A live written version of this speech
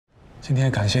今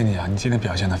天感谢你啊，你今天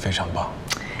表现得非常棒。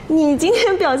你今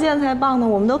天表现才棒呢，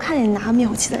我们都看见你拿灭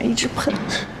火器在那一直喷。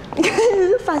你看你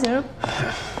这发型。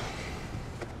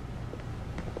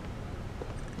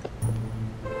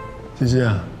西西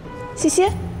啊，西西，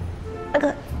那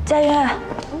个佳媛，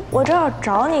我正好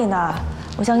找你呢。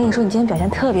我想跟你说，你今天表现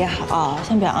特别好，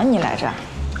想表扬你来着。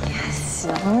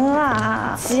行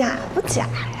啦，假不假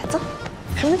呀？走。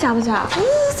什么假不假？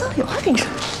走，有话跟你说。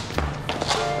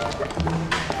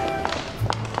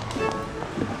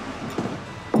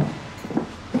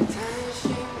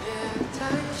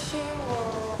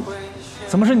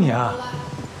怎么是你啊？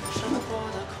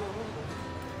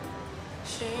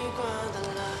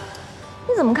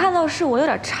你怎么看到是我有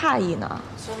点诧异呢？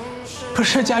不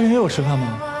是佳云又吃饭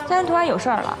吗？佳云突然有事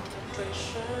儿了，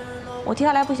我替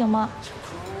她来不行吗？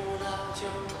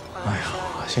哎呀，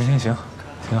行，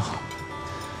挺好。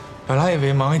本来以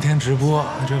为忙一天直播，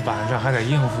这晚上还得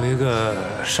应付一个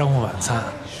商务晚餐，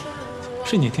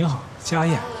是你挺好，家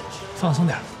宴，放松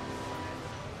点。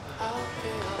哎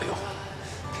呦，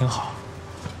挺好。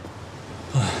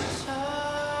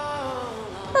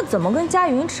那怎么跟佳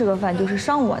云吃个饭就是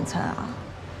商务晚餐啊？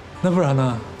那不然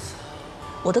呢？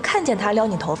我都看见他撩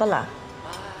你头发了。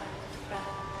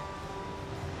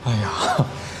哎呀，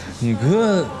你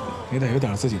哥也得有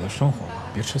点自己的生活吧，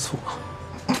别吃醋啊。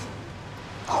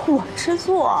我吃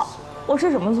醋？我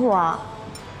吃什么醋啊？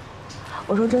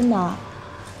我说真的，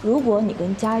如果你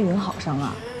跟佳云好上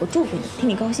了，我祝福你，替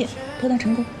你高兴，脱单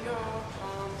成功。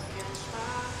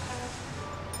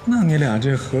那你俩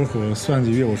这合伙算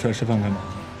计约我出来吃饭干嘛？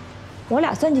我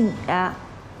俩算计你。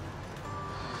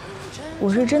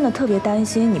我是真的特别担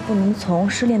心你不能从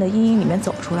失恋的阴影里面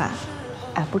走出来。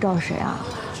哎，不知道谁啊，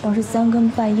当时3更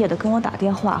半夜的跟我打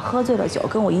电话，喝醉了酒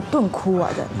跟我一顿哭啊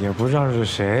的。也不知道是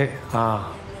谁啊，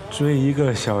追一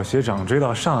个小学长追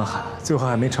到上海，最后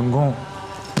还没成功。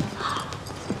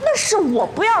那是我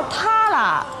不要他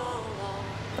了。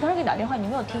我当时给你打电话，你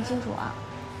没有听清楚啊？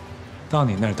到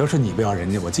你那儿都是你不要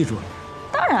人家，我记住了。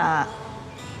当然。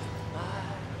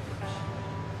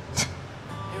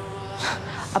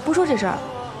啊，不说这事儿。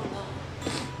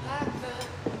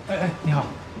哎，你好，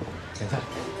点菜。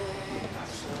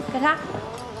给他。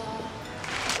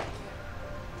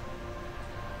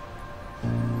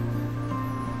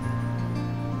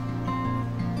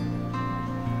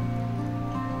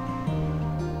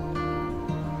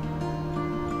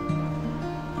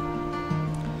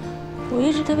我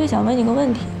一直特别想问你个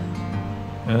问题。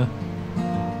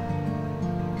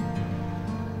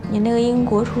你那个英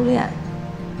国初恋，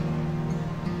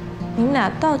你们俩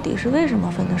到底是为什么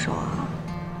分的手啊？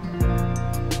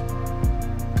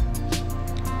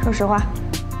说实话。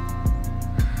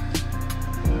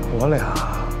我俩，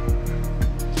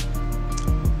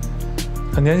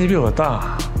他年纪比我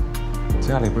大，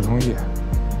家里不同意，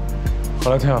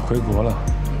后来他要回国了，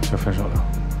就分手了。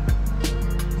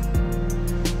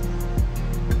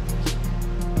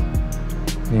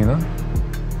你呢？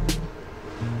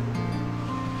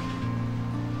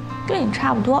跟你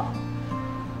差不多。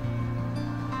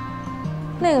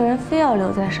那个人非要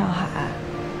留在上海，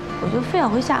我就非要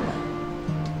回厦门。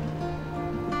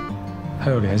还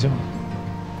有联系吗？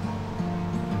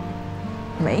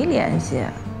没联系，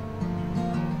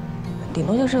顶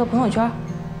多就是个朋友圈。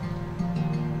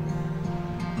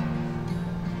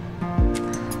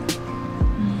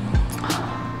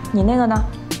你那个呢？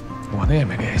我那也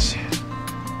没联系。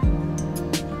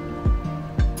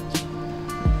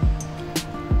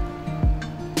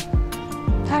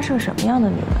她是个什么样的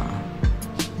女人啊？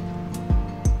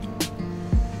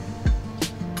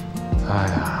她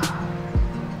呀，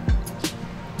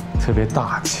特别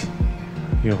大气，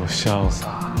又潇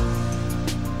洒。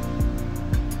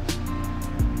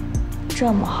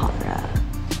这么好人，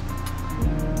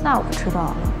那我知道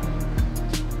了。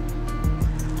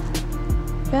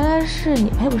原来是你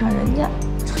配不上人家。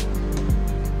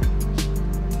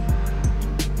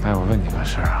哎，我问你个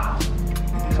事儿啊。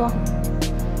说。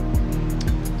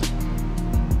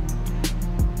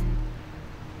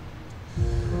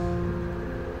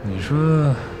你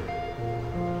说，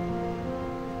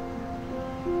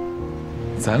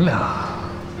咱俩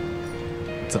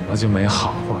怎么就没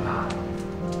好过呢？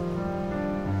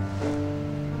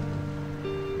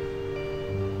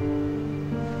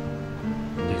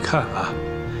你看啊，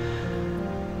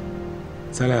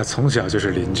咱俩从小就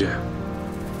是邻居，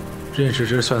认识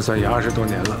这算也20多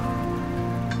年了。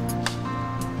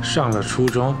上了初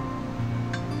中，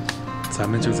咱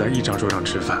们就在一张桌上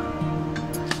吃饭。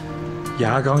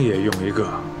牙膏也用一个，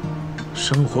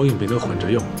生活用品都混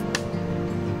着用，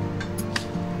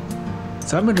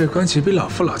咱们这关系比老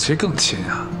夫老妻更亲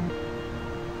啊！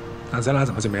那咱俩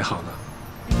怎么就没好呢？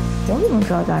我怎么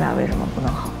知道咱俩为什么不能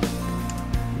好？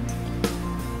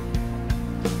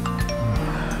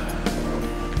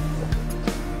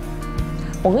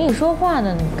我跟你说话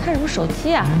呢，你看什么手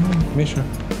机啊？没事，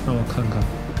让我看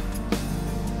看。